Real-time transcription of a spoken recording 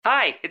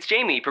Hi, it's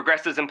Jamie,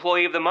 Progressive's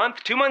Employee of the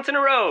Month, 2 months in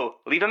a row.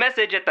 Leave a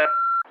message at the...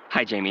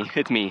 Hi, Jamie.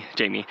 It's me,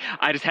 Jamie.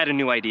 I just had a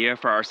new idea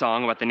for our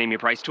song about the Name Your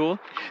Price tool.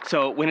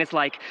 So when it's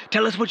like,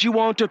 tell us what you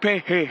want to pay,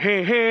 hey,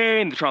 hey, hey,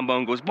 and the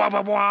trombone goes, blah,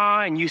 blah,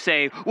 blah, and you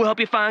say, we'll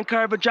help you find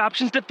coverage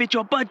options to fit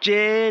your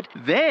budget.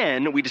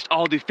 Then we just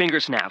all do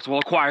finger snaps while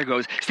a choir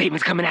goes,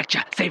 statements coming at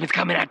ya, statements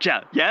coming at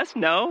ya. Yes?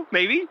 No?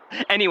 Maybe?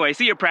 Anyway,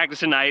 see you at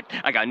practice tonight.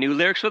 I got new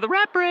lyrics for the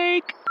rap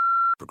break.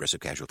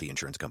 Progressive Casualty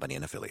Insurance Company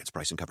and Affiliates.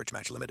 Price and coverage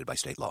match limited by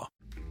state law.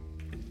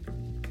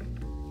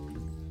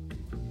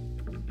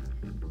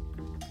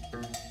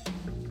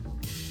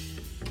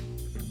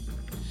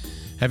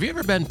 Have you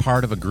ever been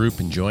part of a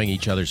group enjoying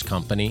each other's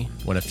company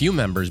when a few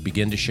members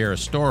begin to share a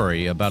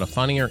story about a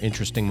funny or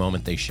interesting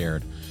moment they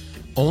shared,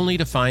 only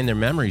to find their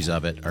memories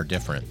of it are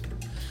different?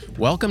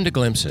 Welcome to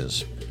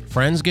Glimpses.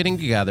 Friends getting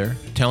together,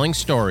 telling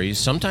stories,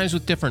 sometimes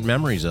with different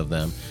memories of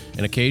them,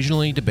 and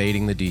occasionally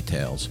debating the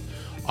details.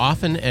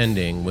 Often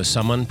ending with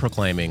someone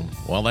proclaiming,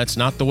 well, that's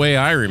not the way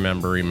I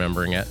remember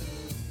remembering it.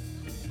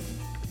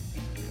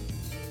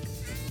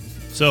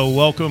 So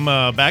welcome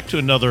back to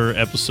another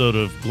episode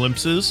of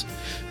Glimpses.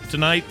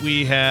 Tonight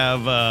we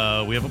have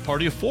a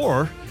party of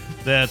four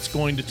that's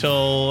going to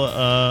tell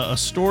a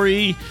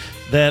story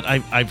that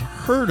I've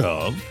heard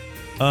of.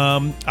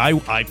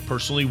 I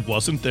personally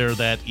wasn't there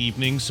that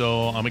evening,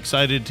 so I'm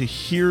excited to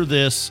hear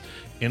this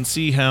and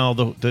see how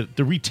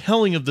the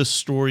retelling of this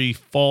story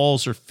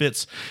falls or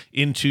fits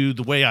into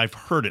the way I've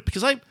heard it.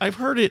 Because I've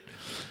heard it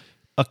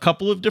a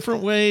couple of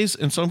different ways,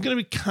 and so I'm going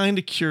to be kind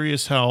of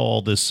curious how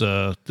all this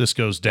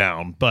goes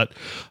down. But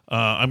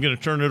I'm going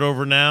to turn it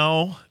over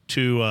now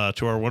to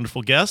our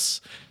wonderful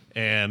guests,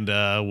 and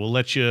we'll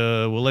let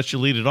you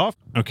lead it off.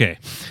 Okay.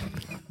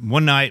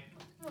 One night,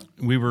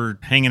 we were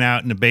hanging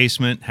out in the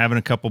basement, having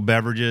a couple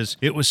beverages.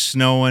 It was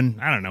snowing.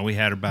 I don't know. We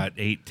had about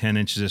 8-10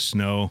 inches of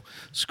snow.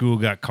 School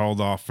got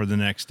called off for the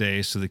next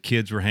day, so the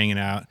kids were hanging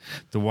out.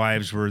 The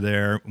wives were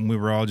there, and we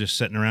were all just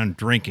sitting around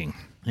drinking.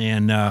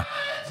 And,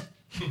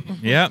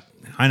 yeah,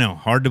 I know.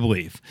 Hard to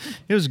believe.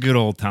 It was a good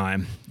old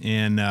time.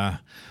 And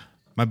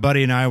my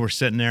buddy and I were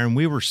sitting there, and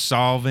we were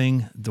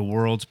solving the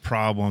world's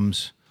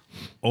problems,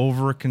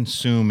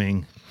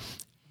 over-consuming,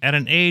 at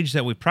an age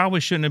that we probably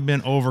shouldn't have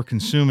been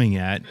over-consuming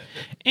at,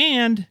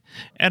 and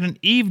at an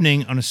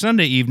evening, on a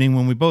Sunday evening,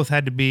 when we both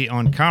had to be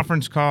on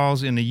conference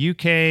calls in the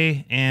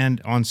UK and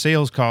on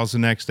sales calls the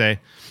next day.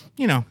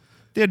 You know,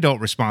 the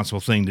adult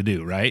responsible thing to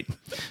do, right?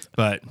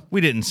 But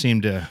we didn't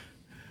seem to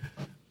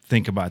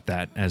think about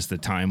that as the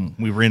time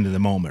we were into the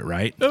moment,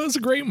 right? It was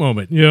a great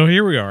moment.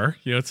 Here we are.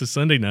 It's a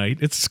Sunday night.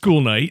 It's a school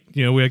night.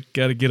 We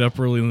got to get up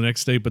early the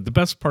next day. But the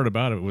best part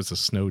about it was a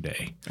snow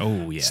day.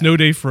 Oh, yeah. Snow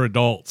day for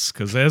adults.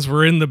 Because as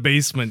we're in the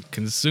basement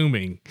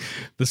consuming,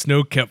 the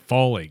snow kept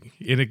falling.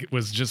 And it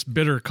was just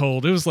bitter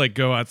cold. It was like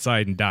go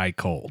outside and die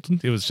cold.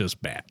 It was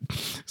just bad.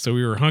 So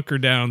we were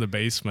hunkered down in the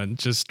basement,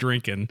 just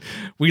drinking.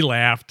 We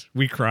laughed.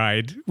 We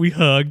cried. We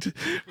hugged.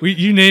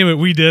 You name it,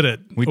 we did it.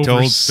 We over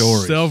told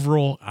stories.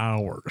 Several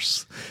hours.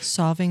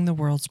 Solving the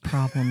world's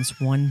problems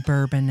one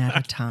bourbon at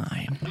a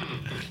time.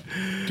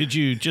 Did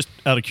you, just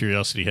out of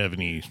curiosity, have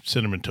any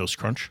Cinnamon Toast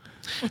Crunch?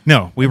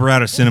 No, we were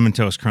out of Cinnamon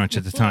Toast Crunch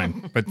at the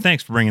time. But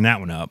thanks for bringing that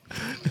one up.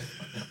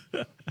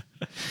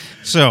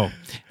 So,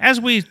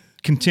 as we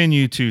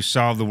continue to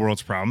solve the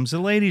world's problems, the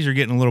ladies are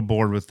getting a little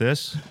bored with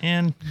this,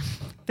 and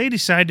they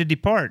decide to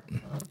depart.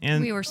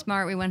 And we were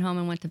smart. We went home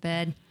and went to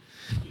bed.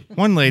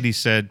 One lady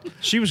said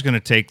she was going to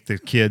take the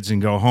kids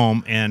and go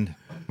home, and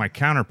my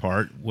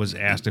counterpart was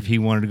asked if he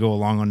wanted to go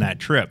along on that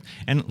trip.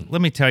 And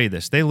let me tell you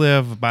this, they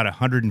live about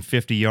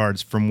 150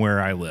 yards from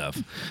where I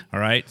live. All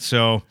right.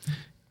 So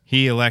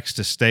he elects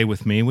to stay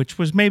with me, which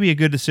was maybe a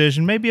good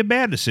decision, maybe a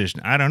bad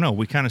decision. I don't know.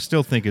 We kind of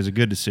still think is a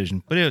good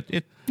decision, but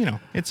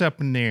it's up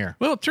in the air.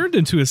 Well, it turned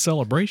into a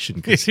celebration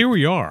because here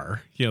we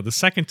are, the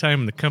second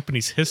time in the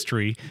company's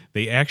history,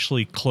 they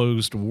actually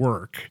closed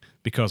work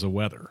because of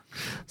weather.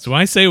 So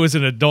I say it was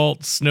an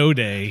adult snow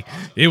day.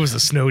 It was a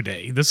snow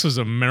day. This was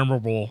a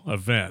memorable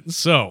event.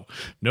 So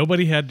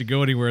nobody had to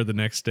go anywhere the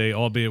next day,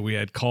 albeit we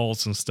had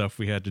calls and stuff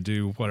we had to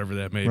do, whatever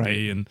that may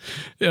be. And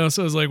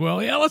so I was like,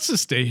 well, yeah, let's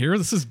just stay here.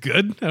 This is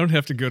good. I don't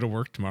have to go to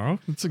work tomorrow.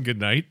 It's a good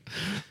night.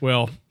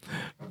 Well,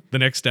 the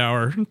next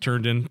hour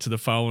turned into the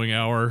following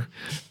hour.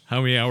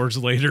 How many hours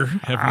later?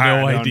 Have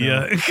no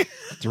idea.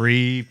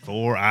 3,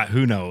 4,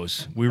 who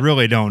knows? We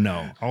really don't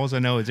know. All I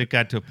know is it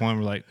got to a point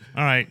where we're like,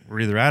 all right, we're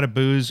either out of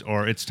booze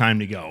or it's time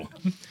to go.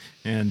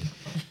 And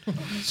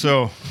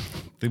so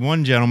the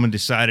one gentleman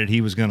decided he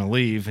was going to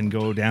leave and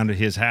go down to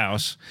his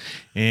house.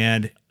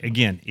 And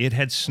again, it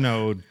had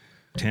snowed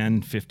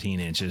 10, 15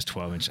 inches,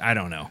 12 inches, I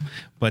don't know.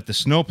 But the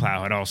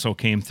snowplow had also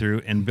came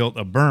through and built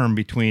a berm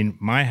between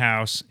my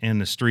house and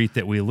the street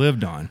that we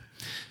lived on.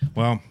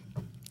 Well,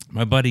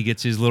 my buddy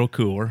gets his little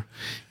cooler,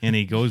 and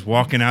he goes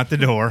walking out the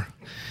door,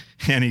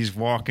 and he's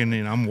walking,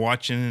 and I'm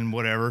watching and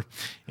whatever,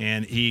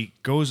 and he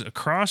goes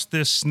across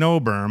this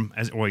snow berm,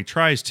 he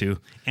tries to,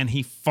 and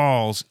he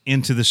falls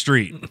into the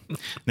street.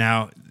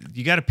 Now,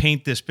 you got to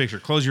paint this picture.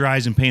 Close your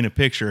eyes and paint a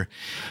picture.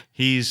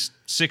 He's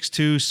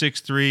 6'2",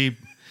 6'3",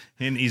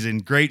 and he's in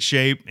great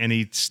shape, and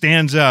he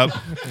stands up.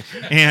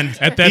 And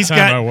At that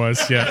time, I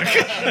was, yeah.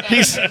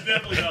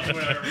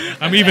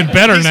 I'm even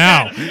better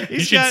now. You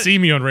should see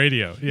me on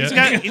radio.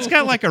 Yeah. He's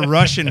got like a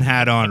Russian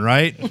hat on,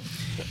 right?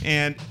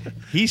 And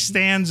he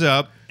stands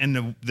up,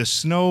 and the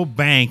snow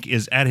bank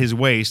is at his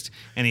waist,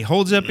 and he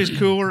holds up his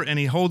cooler, and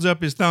he holds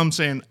up his thumb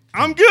saying,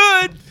 I'm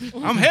good.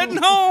 I'm heading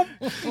home.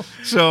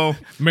 So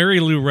Mary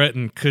Lou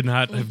Retton could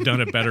not have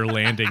done a better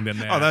landing than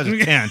that. Oh, that was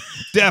a 10.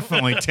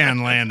 Definitely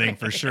 10 landing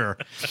for sure.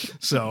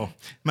 So,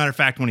 matter of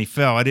fact, when he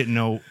fell, I didn't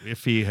know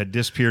if he had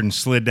disappeared and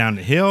slid down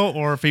the hill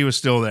or if he was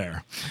still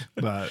there.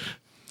 But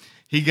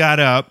he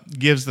got up,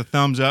 gives the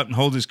thumbs up, and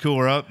holds his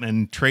cooler up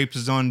and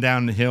traipses on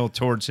down the hill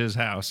towards his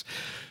house.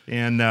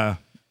 And I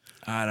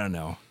don't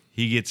know.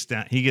 He gets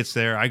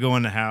there. I go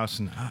in the house,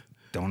 and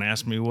don't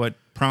ask me what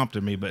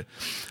prompted me, but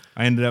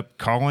I ended up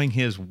calling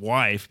his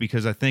wife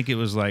because I think it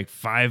was like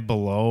 5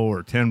 below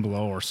or 10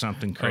 below or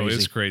something crazy. Oh,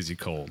 it's crazy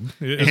cold.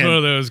 It's one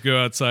of those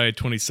go outside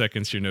 20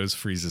 seconds, your nose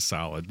freezes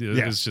solid.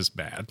 It was just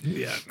bad.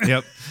 Yeah.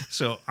 Yep.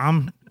 So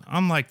I'm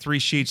like 3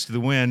 sheets to the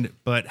wind,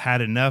 but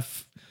had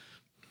enough,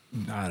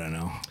 I don't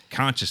know,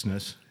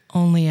 consciousness.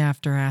 Only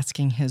after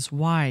asking his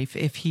wife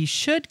if he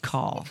should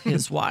call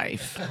his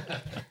wife.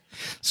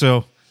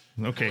 So,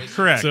 okay,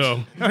 correct.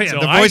 So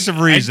the voice of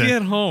reason. I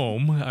get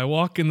home, I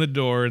walk in the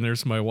door, and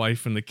there's my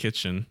wife in the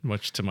kitchen,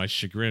 much to my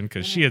chagrin,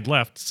 because she had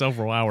left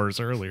several hours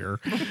earlier,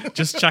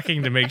 just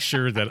checking to make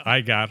sure that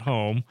I got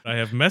home. I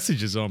have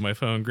messages on my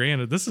phone.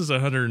 Granted, this is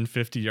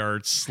 150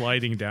 yards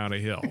sliding down a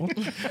hill.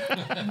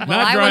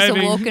 I was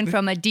awoken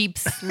from a deep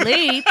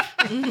sleep.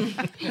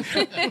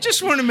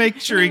 Just want to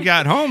make sure he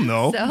got home,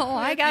 though. So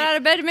I got out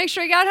of bed to make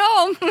sure he got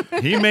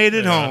home. He made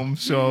it home,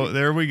 so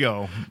there we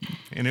go.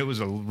 And it was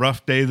a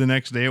rough day the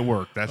next day at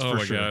work, that's for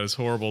sure. Oh, my God, it's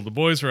horrible. The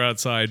boys were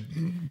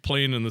outside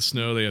playing in the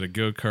snow. They had a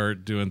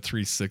go-kart doing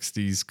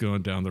 360s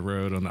going down the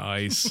road on the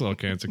ice, all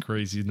kinds of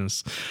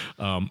craziness.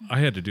 I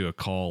had to do a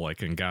call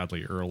like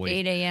ungodly early.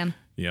 8 a.m.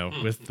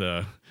 With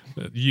the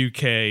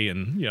UK,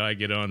 and I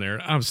get on there.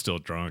 I'm still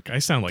drunk. I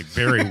sound like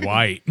Barry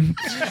White.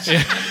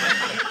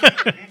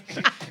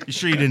 You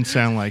sure you didn't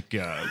sound like,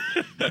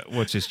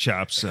 what's his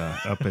chops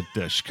up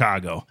at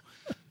Chicago?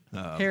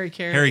 Harry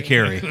Carey. Harry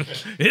Carey.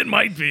 It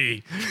might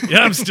be. Yeah,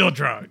 I'm still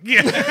drunk.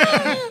 Yeah.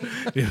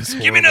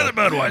 Give me another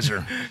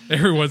Budweiser.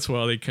 Every once in a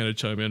while, they kind of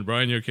chime in.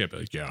 Brian, you okay? I'm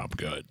like, yeah, I'm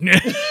good.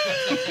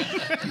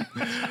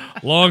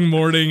 Long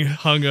morning,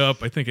 hung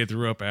up. I think I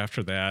threw up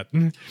after that.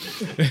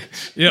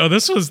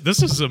 This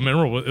was a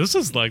memorable. This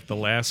is like the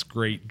last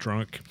great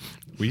drunk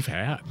we've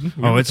had.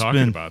 It's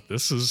been about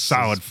this is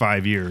solid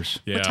 5 years.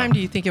 Yeah. What time do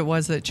you think it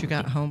was that you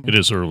got home? It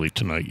is early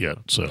tonight yet,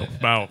 so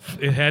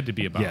it had to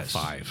be about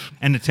 5.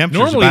 And the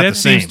temperature's normally about that the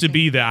same. seems to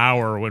be the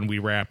hour when we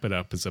wrap it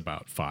up is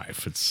about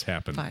 5. It's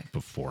happened 5.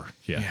 before.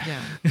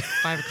 Yeah.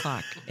 5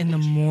 o'clock in the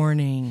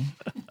morning.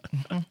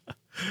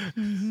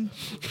 Mm-hmm.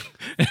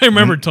 I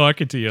remember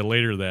talking to you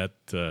later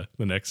the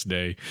next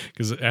day,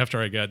 because after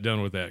I got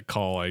done with that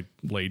call, I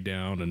laid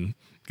down and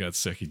got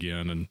sick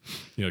again,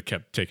 and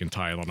kept taking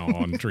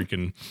Tylenol and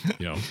drinking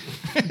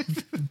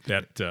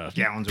that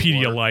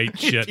Pedialyte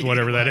shit,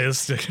 whatever that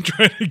is, to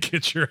try to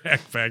get your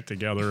act back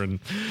together. And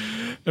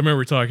I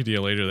remember talking to you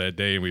later that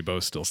day, and we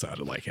both still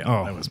sounded like hell.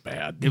 Oh, that was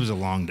bad. It was a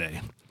long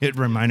day. It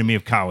reminded me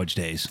of college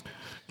days,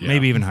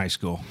 maybe even high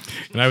school.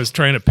 And I was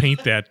trying to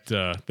paint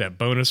that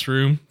bonus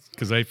room,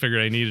 because I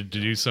figured I needed to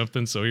do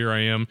something. So here I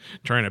am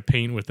trying to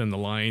paint within the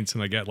lines,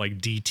 and I got like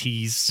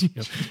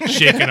DTs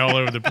shaking all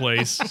over the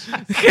place.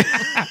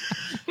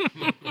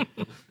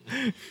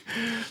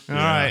 All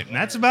right, and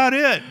that's about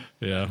it.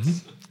 Yeah.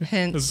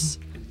 Hence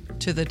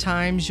to the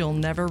times you'll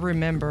never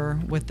remember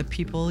with the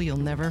people you'll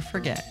never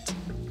forget.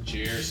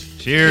 Cheers.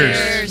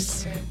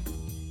 Cheers.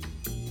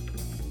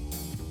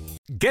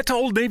 Get to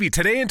Old Navy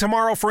today and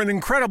tomorrow for an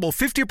incredible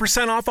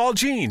 50% off all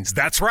jeans.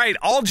 That's right,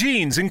 all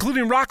jeans,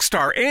 including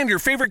Rockstar and your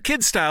favorite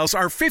kids' styles,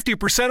 are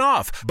 50%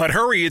 off. But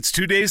hurry, it's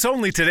 2 days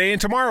only today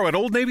and tomorrow at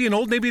Old Navy and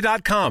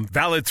OldNavy.com.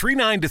 Valid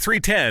 3/9 to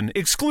 3/10.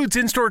 Excludes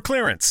in-store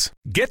clearance.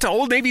 Get to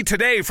Old Navy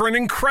today for an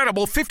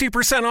incredible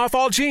 50% off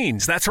all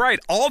jeans. That's right,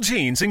 all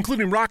jeans,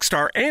 including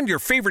Rockstar and your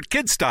favorite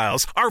kids'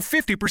 styles, are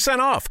 50%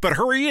 off. But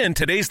hurry in,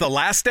 today's the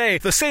last day.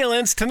 The sale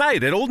ends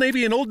tonight at Old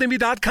Navy and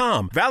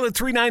OldNavy.com. Valid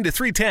 3/9 to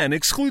 3/10.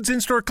 Excludes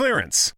in-store clearance.